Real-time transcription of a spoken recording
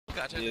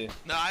gotcha. Yeah.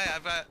 No,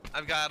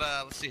 I've got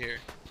let's see here.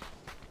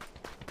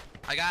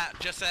 I got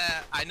just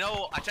I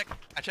know I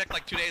checked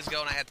like 2 days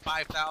ago and I had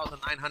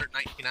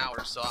 5,919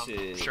 hours, so I'm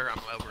Shit. sure I'm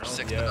over Oh,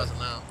 6,000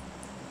 now.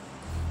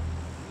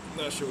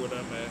 Not sure what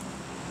I'm at.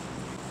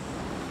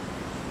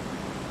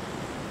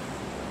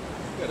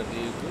 Got a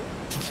vehicle.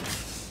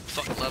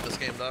 Fucking love this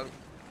game, dog.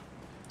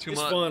 Too It's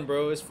much. fun,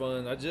 bro. It's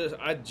fun. I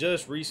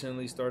just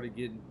recently started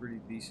getting pretty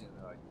decent,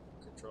 like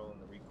controlling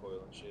the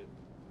recoil and shit.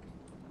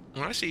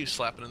 When I see you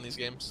slapping in these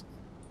games.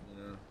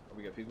 Yeah. Oh,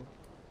 we got people.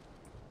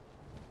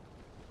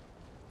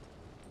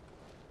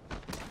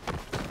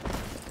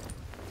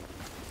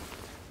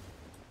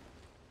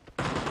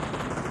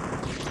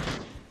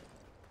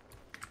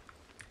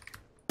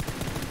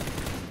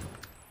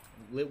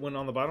 Lit one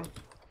on the bottom.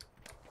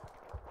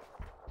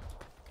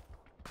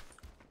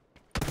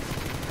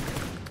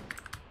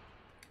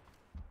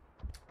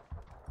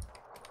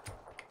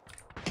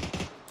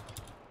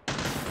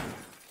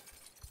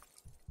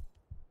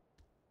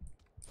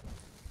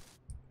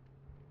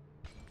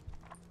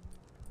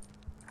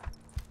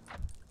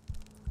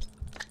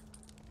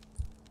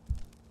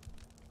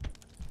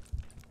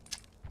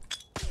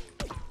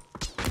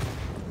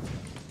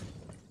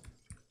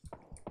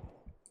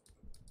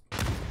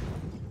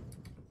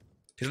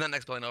 He's in that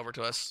next building over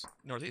to us,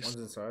 northeast.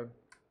 One's inside.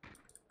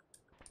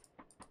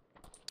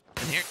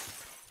 In here.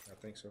 I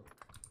think so.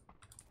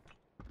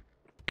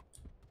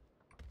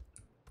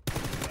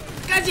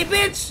 Got you,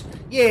 bitch!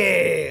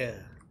 Yeah!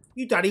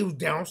 You thought he was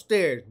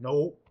downstairs.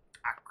 Nope.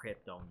 I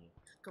crept on you.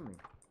 Come here.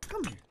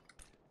 Come here.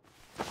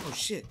 Oh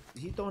shit.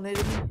 Is he throwing that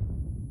at me?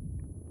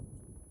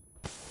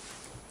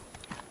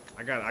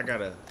 I got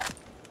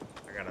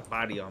a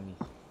body on me.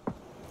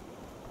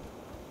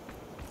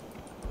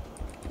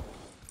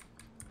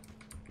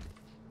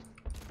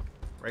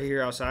 Right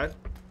here outside,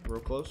 real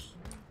close.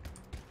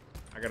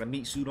 I got a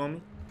meat suit on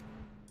me.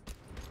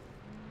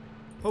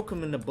 Poke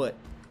him in the butt.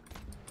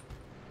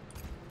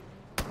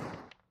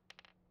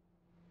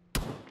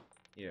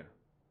 Yeah.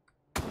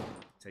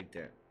 Take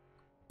that.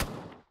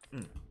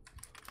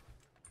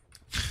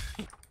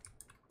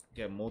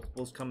 Got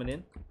multiples coming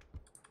in.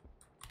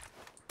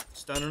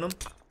 Stunning them.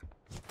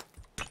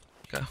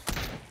 Okay.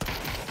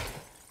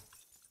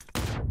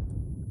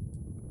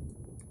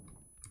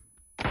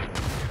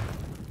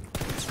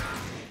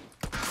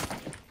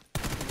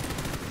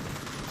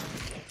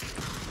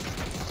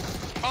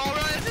 All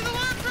right, to the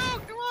left, bro.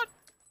 Come on.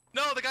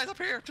 No, the guy's up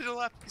here to the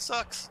left. He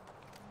sucks.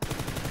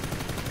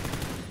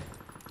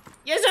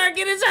 Yes, sir.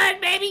 Get inside,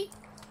 baby.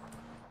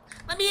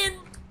 Let me in.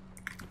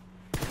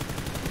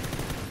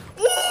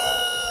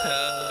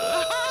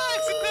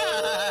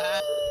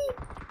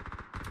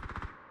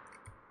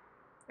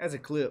 That's a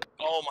clip.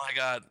 Oh my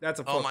god. That's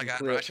a Oh my fucking god,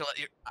 clip. bro.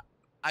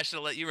 I should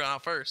have let you run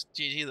out first.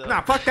 GG though.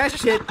 Nah, fuck that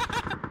shit.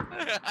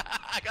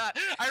 I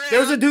ran There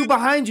was a out. dude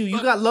behind you.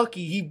 You got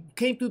lucky. He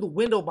came through the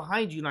window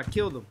behind you and I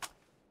killed him.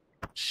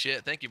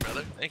 Shit, thank you,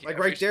 brother. Thank you. Like I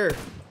right appreciate there. it.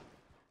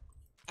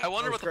 I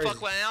wonder That what was the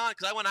fuck crazy. went on,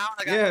 because I went out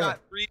and I Yeah. got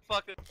 3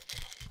 fucking...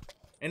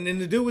 And then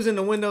the dude was in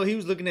the window. He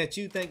was looking at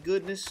you, thank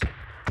goodness.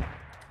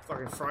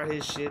 Fucking fried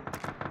his shit.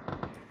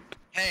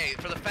 Hey,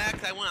 for the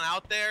fact I went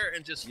out there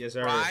and just Yes,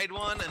 sir. fried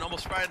one and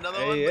almost fried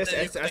another one, Hey, but that's, then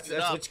that's, you that's, picked it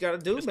that's up. what you gotta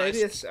do, It's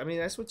baby. nice. I mean,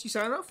 that's what you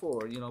sign up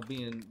for, you know,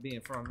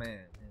 being front man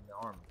in the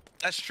army.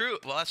 That's true.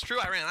 Well, that's true.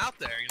 I ran out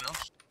there, you know?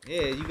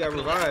 Yeah, you got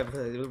revived.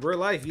 In real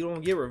life, you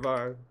don't get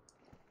revived.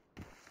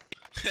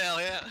 Hell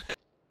yeah.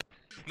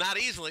 Not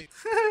easily.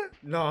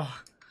 No.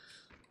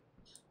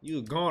 You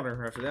a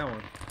goner after that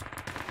one.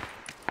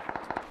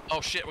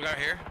 Oh shit, we got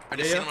here. I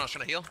just Yeah. seen him when I was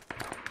trying to heal.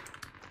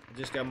 I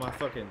just got my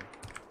fucking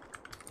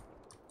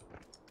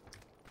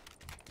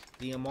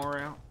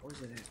DMR out.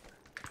 Where's it at?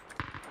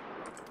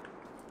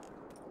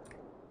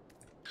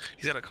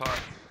 He's got a car.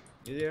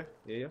 You there?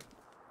 Yeah.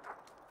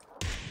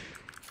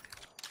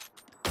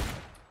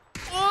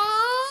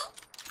 Oh!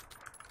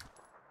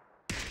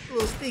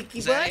 Little stinky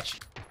Is that butt. H?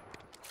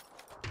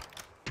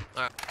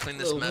 Alright, clean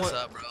this Little mess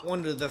up, bro.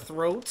 One to the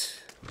throat.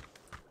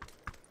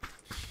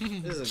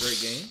 This is a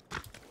great game.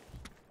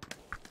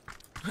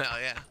 Hell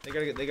yeah. They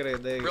gotta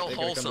Real come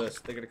wholesome. to us.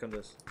 They gotta come to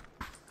us.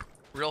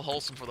 Real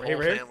wholesome for the Right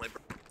whole here. family,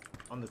 bro.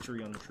 On the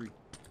tree.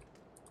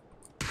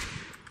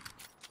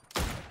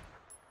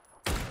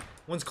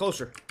 One's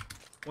closer.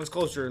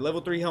 Level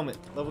 3 helmet.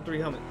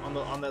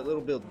 On that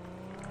little building.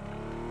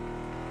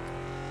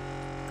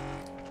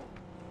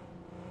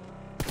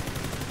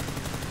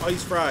 Oh,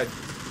 he's fried.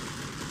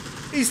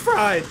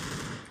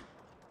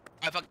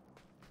 I fuck.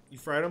 You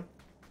fried him?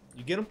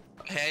 You get him?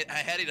 I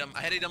headed him.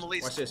 I headed him at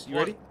least. Watch this. You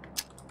one. ready?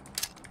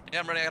 Yeah,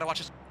 I'm ready. I gotta watch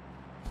this.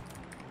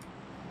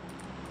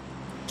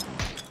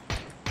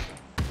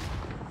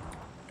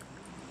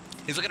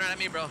 He's looking right at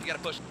me, bro. You gotta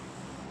push.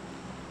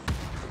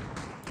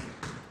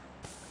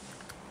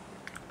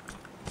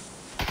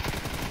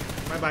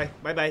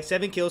 Bye.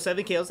 7 kills.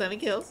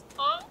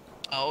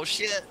 Oh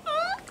shit.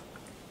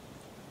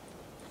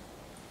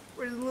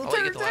 Where's the I little want you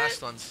to get turd the at?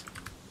 last ones.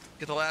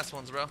 Get the last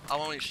ones, bro. I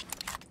want you.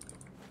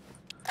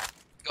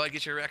 Go ahead,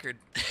 get your record.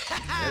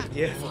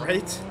 Yeah,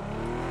 right?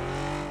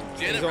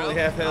 Get He's it, only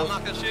bro. half I'm health.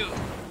 not gonna shoot.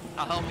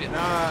 I'll help you.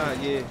 Nah,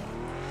 yeah.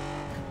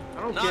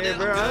 I don't No, care, dude,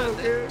 bro. I'm I good, don't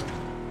care.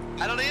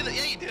 I don't either.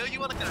 Yeah, you do. You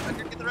want to get a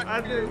record? Get the record.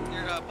 I for do.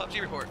 Your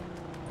PUBG report.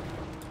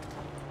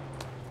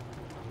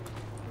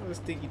 Where the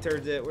stinky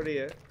turds at? Where they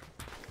at?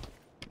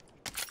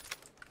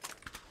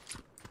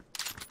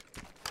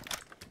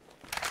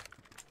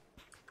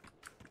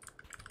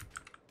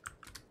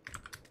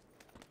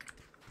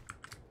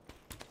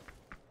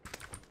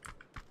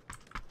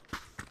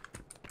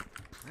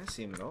 I didn't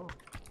see him at all.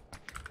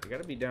 They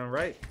gotta be down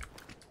right.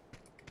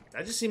 Did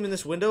I just see him in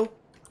this window?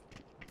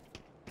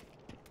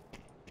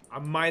 I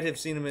might have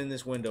seen him in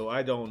this window.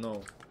 I don't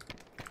know.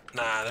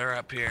 Nah, they're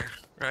up here,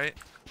 right?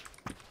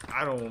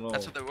 I don't know.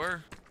 That's what they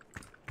were.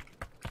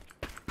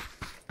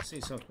 I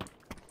see something.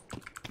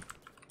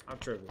 I'm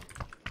tripping.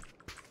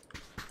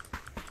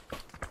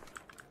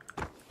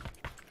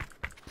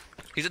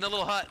 He's in the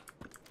little hut.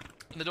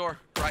 In the door,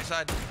 right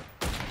side.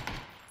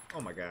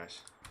 Oh my gosh.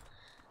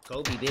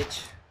 Kobe,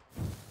 bitch.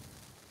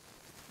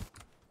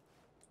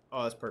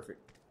 Oh, that's perfect.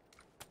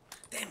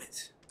 Damn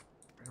it.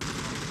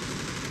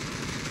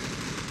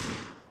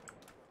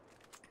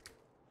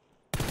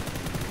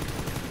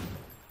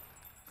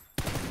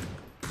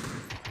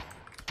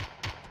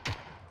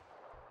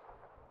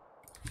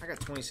 I got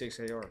 26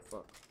 AR.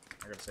 Fuck.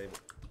 I gotta save it.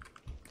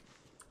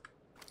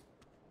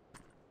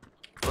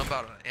 What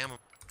about an ammo?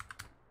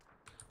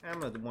 I'm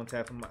gonna one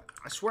tap him.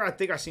 I swear I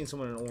think I seen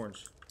someone in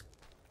orange.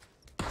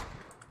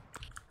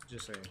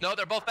 Just saying. No,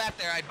 they're both back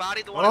there. I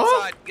bodied the one Oh!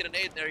 inside. Get an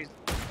aid in there.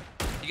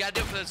 You gotta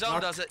do it for the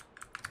zone, does it?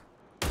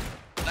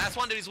 Last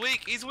one, dude. He's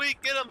weak. He's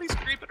weak. Get him. He's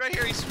creeping right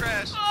here. He's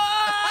trash.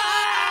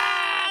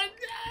 Ah,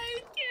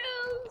 9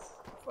 kills.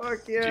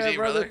 Fuck yeah, GG,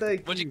 brother. brother. Thank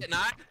you. What'd you get? 9?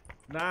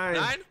 9.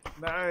 9?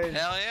 9.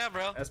 Hell yeah,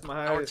 bro. That's my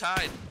Now we're highest.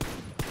 tied.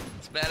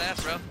 It's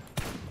badass, bro.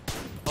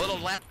 A little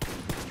left.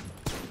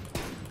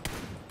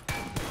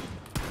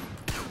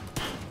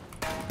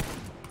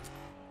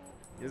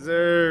 Yes,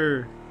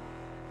 sir.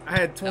 I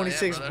had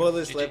 26 brother.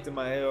 bullets GG. left in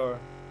my AR.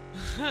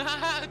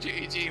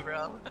 GG,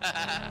 bro.